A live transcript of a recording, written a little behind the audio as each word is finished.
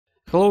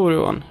Hello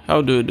everyone,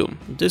 how do you do?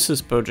 This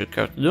is Project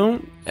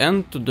How-ToDo,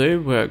 and today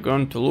we are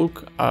going to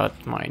look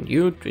at my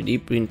new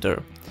 3D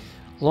printer,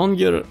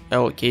 Longer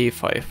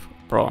LK5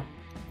 PRO.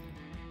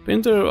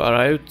 Printer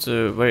arrived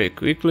very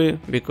quickly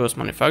because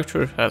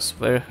manufacturer has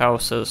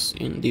warehouses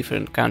in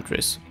different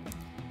countries.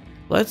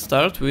 Let's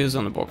start with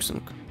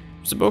unboxing.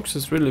 The box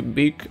is really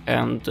big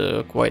and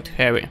quite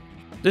heavy.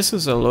 This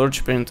is a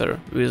large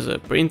printer with a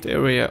print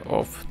area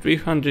of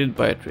 300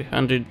 by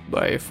 300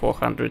 by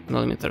 400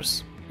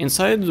 mm.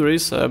 Inside there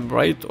is a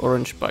bright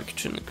orange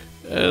packaging,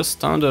 a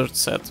standard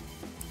set,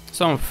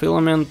 some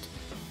filament,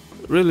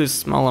 really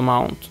small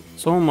amount,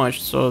 so much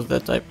so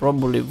that I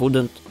probably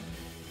wouldn't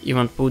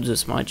even put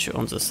this much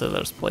on the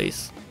seller's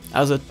place.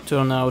 As it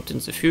turned out in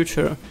the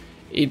future,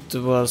 it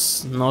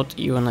was not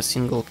even a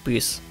single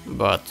piece,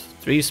 but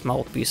 3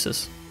 small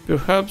pieces.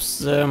 Perhaps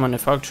the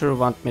manufacturer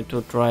want me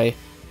to try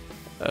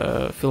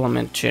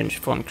filament change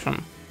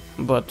function,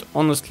 but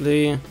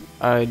honestly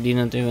I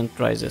didn't even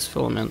try this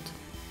filament.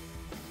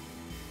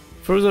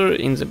 Further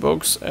in the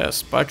box, a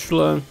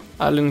spatula,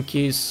 Allen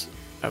keys,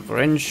 a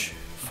wrench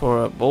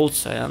for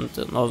bolts and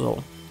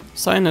nozzle,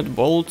 signed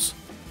bolts,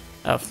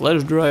 a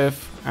flash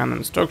drive, an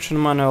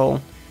instruction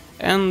manual,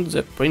 and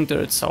the printer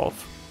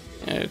itself,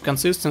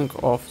 consisting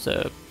of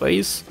the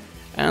base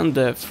and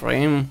the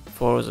frame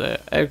for the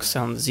X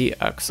and Z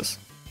axis.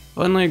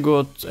 When I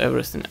got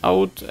everything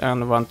out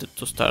and wanted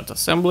to start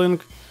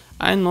assembling,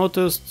 I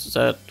noticed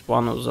that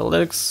one of the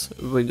legs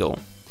wiggled.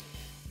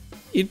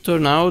 It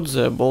turned out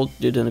the bolt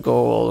didn't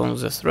go along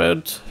the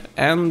thread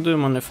and the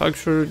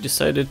manufacturer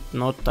decided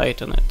not to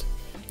tighten it.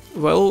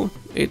 Well,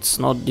 it's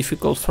not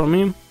difficult for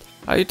me.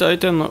 I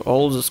tighten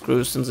all the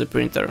screws in the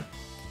printer.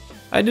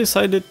 I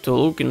decided to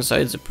look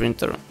inside the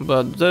printer,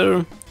 but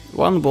there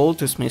one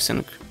bolt is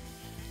missing.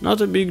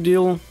 Not a big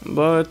deal,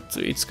 but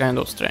it's kind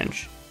of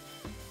strange.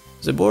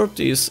 The board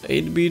is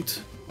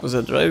 8-bit,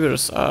 the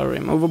drivers are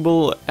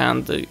removable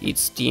and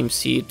it's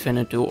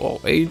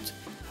TMC2208,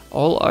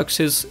 all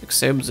axes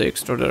except the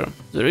extruder.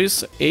 There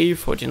is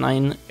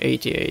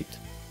A4988.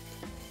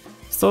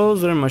 So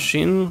their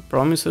machine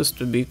promises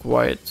to be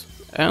quiet,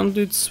 and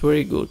it's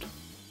very good.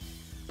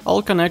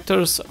 All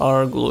connectors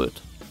are glued.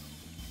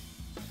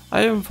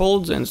 I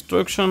unfold the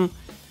instruction,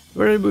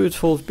 very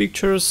beautiful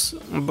pictures,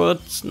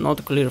 but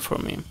not clear for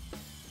me.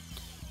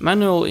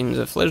 Manual in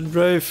the flash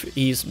drive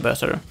is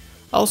better.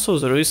 Also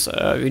there is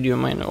a video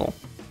manual.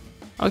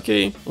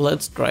 Okay,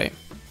 let's try.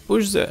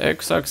 Push the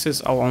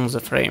X-axis along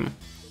the frame.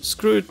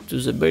 Screw it to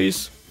the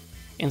base.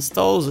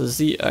 Install the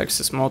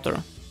Z-axis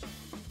motor.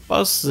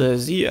 Pass the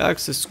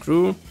Z-axis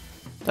screw.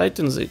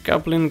 Tighten the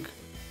coupling.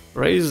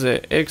 Raise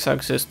the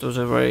X-axis to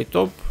the very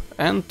top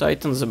and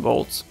tighten the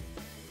bolts.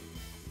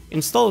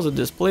 Install the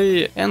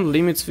display and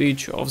limit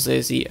switch of the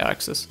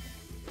Z-axis.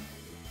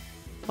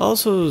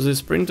 Also,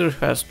 this printer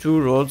has 2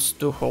 rods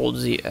to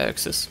hold the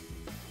axis,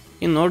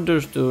 in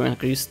order to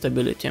increase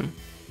stability.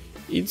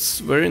 It's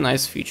very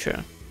nice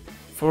feature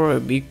for a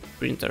big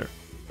printer.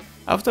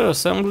 After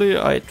assembly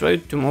I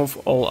tried to move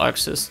all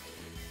axes,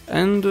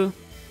 and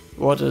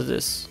what is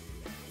this?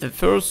 The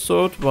first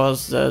thought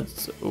was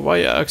that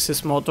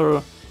Y-axis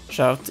motor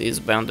shaft is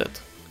bended.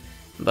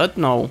 But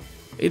no,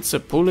 it's a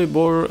pulley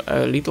bore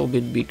a little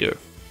bit bigger.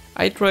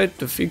 I tried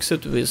to fix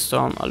it with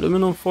some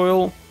aluminum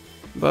foil,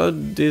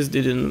 but this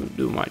didn't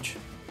do much.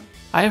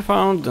 I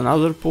found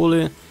another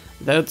pulley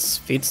that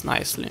fits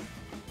nicely.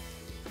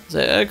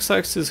 The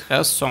X-axis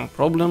has some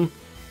problem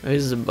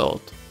with the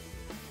belt.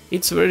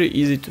 It's very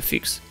easy to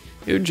fix.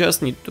 You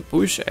just need to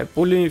push a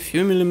pulley a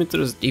few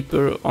millimeters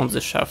deeper on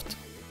the shaft.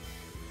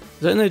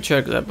 Then I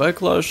check the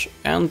backlash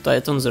and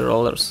tighten the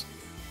rollers.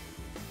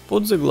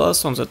 Put the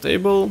glass on the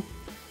table.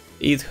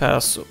 It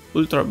has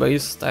ultra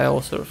base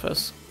style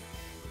surface.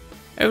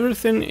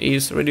 Everything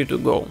is ready to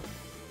go.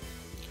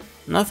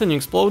 Nothing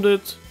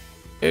exploded.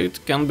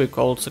 It can be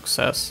called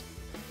success.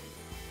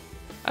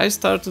 I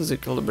started the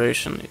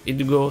calibration.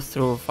 It goes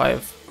through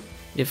 5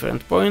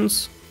 different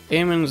points,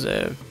 aiming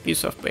the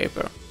piece of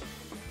paper.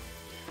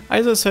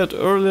 As I said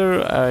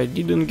earlier, I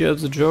didn't get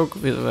the joke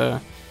with the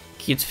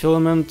kit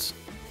filament.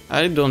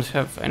 I don't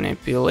have any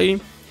PLA,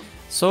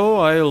 so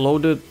I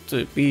loaded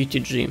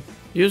PETG,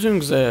 using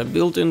the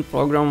built-in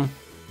program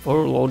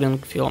for loading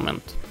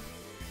filament.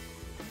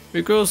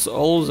 Because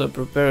all the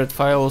prepared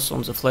files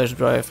on the flash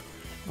drive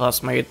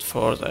was made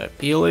for the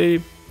PLA,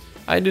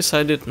 I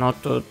decided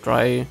not to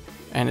try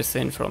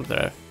anything from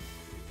there.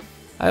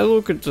 I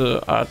looked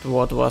at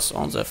what was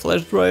on the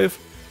flash drive.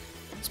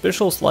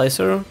 Special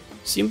slicer,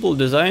 simple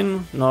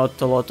design,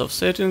 not a lot of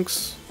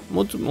settings,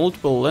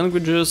 multiple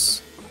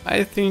languages.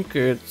 I think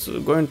it's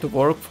going to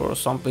work for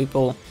some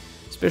people,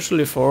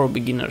 especially for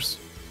beginners.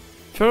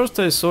 First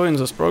I saw in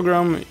this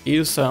program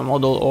is a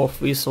model of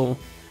whistle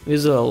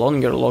with a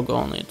Longer logo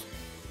on it.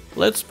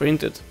 Let's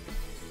print it.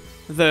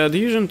 The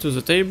adhesion to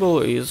the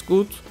table is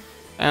good,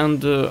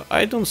 and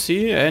I don't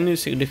see any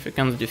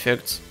significant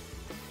defects.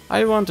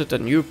 I wanted a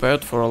new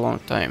pad for a long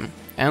time,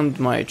 and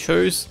my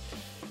choice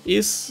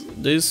is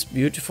this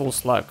beautiful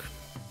slug.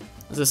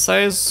 The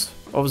size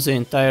of the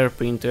entire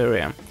print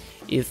area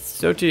is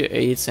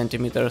 38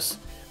 cm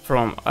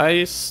from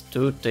eyes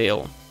to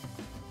tail.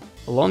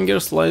 A longer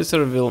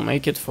slicer will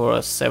make it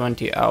for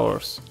 70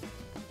 hours.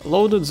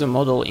 Loaded the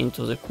model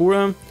into the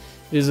Cura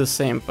with the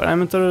same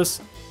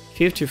parameters,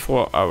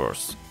 54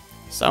 hours.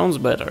 Sounds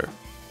better.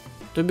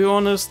 To be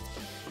honest,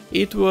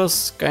 it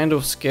was kind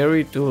of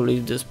scary to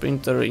leave this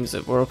printer in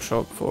the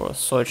workshop for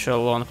such a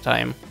long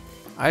time.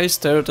 I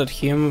stared at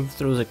him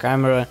through the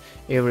camera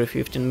every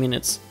 15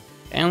 minutes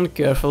and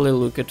carefully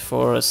looked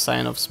for a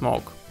sign of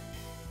smoke.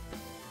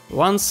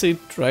 Once it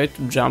tried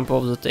to jump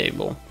off the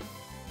table.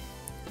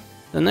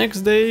 The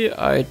next day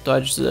I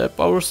touched the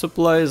power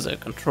supply, the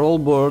control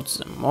boards,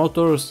 the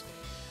motors.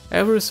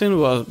 Everything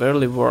was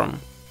barely warm,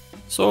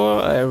 so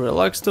I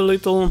relaxed a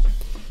little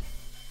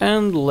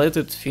and let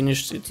it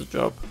finish its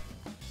job.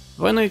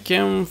 When I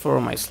came for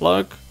my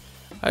slug,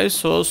 I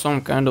saw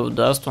some kind of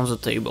dust on the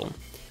table.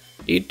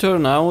 It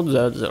turned out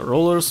that the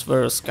rollers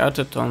were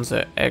scattered on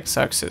the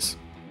x-axis.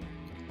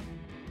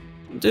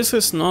 This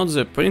is not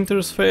the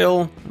printer's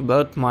fail,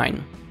 but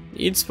mine.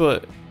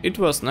 It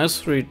was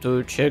necessary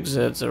to check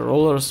that the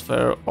rollers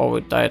were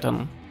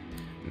over-tightened.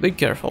 Be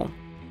careful.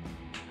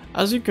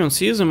 As you can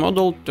see, the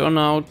model turned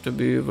out to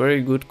be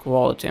very good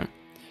quality.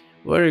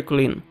 Very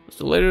clean,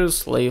 the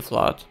layers lay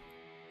flat.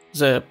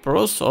 The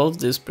pros of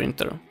this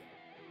printer: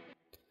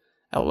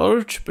 a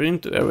large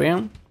print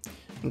area,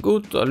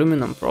 good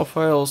aluminum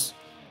profiles,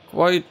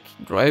 quiet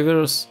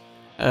drivers,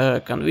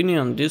 a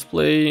convenient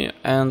display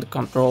and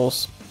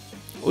controls,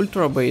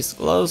 ultra base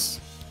glass.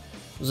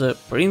 The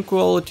print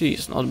quality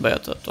is not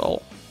bad at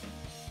all.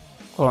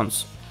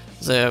 Cons: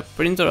 the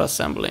printer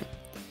assembly.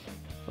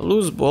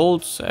 Loose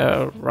bolts,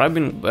 a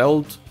rubbing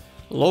belt,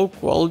 low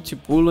quality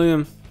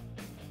pulley.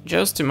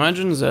 Just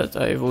imagine that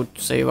I would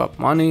save up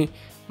money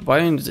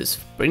buying this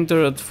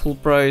printer at full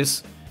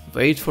price,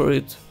 wait for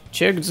it,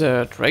 check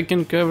the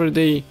tracking every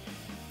day,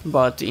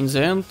 but in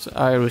the end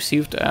I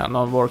received a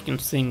non-working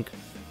thing.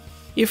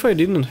 If I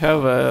didn't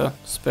have a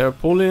spare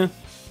pulley,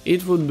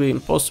 it would be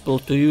impossible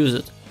to use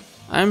it.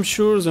 I'm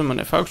sure the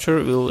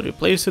manufacturer will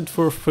replace it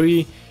for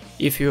free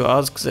if you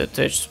ask the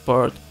attached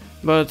part,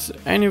 but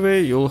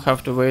anyway you'll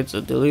have to wait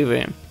the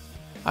delivery.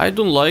 I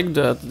don't like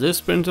that this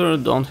printer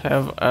don't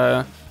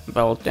have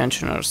belt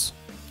tensioners.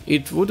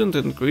 It wouldn't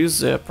increase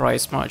the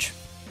price much.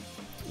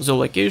 The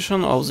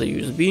location of the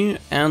USB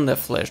and a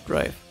flash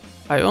drive.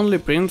 I only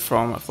print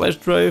from a flash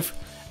drive,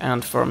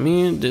 and for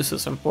me this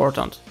is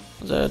important.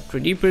 The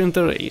 3D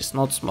printer is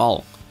not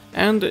small,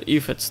 and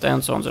if it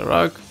stands on the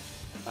rack,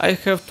 I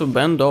have to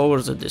bend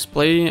over the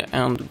display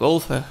and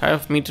go a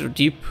half meter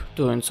deep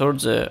to insert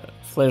the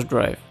flash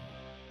drive.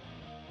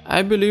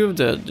 I believe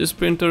that this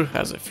printer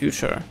has a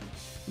future,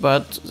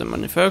 but the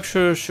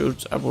manufacturer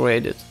should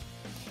upgrade it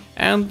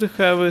and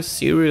have a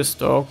serious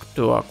talk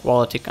to a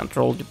quality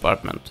control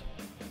department.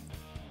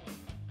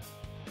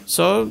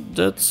 So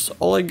that's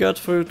all I got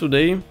for you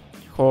today.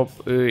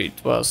 Hope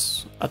it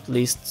was at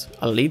least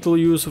a little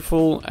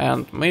useful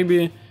and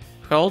maybe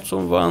help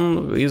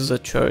someone with the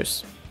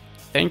choice.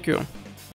 Thank you.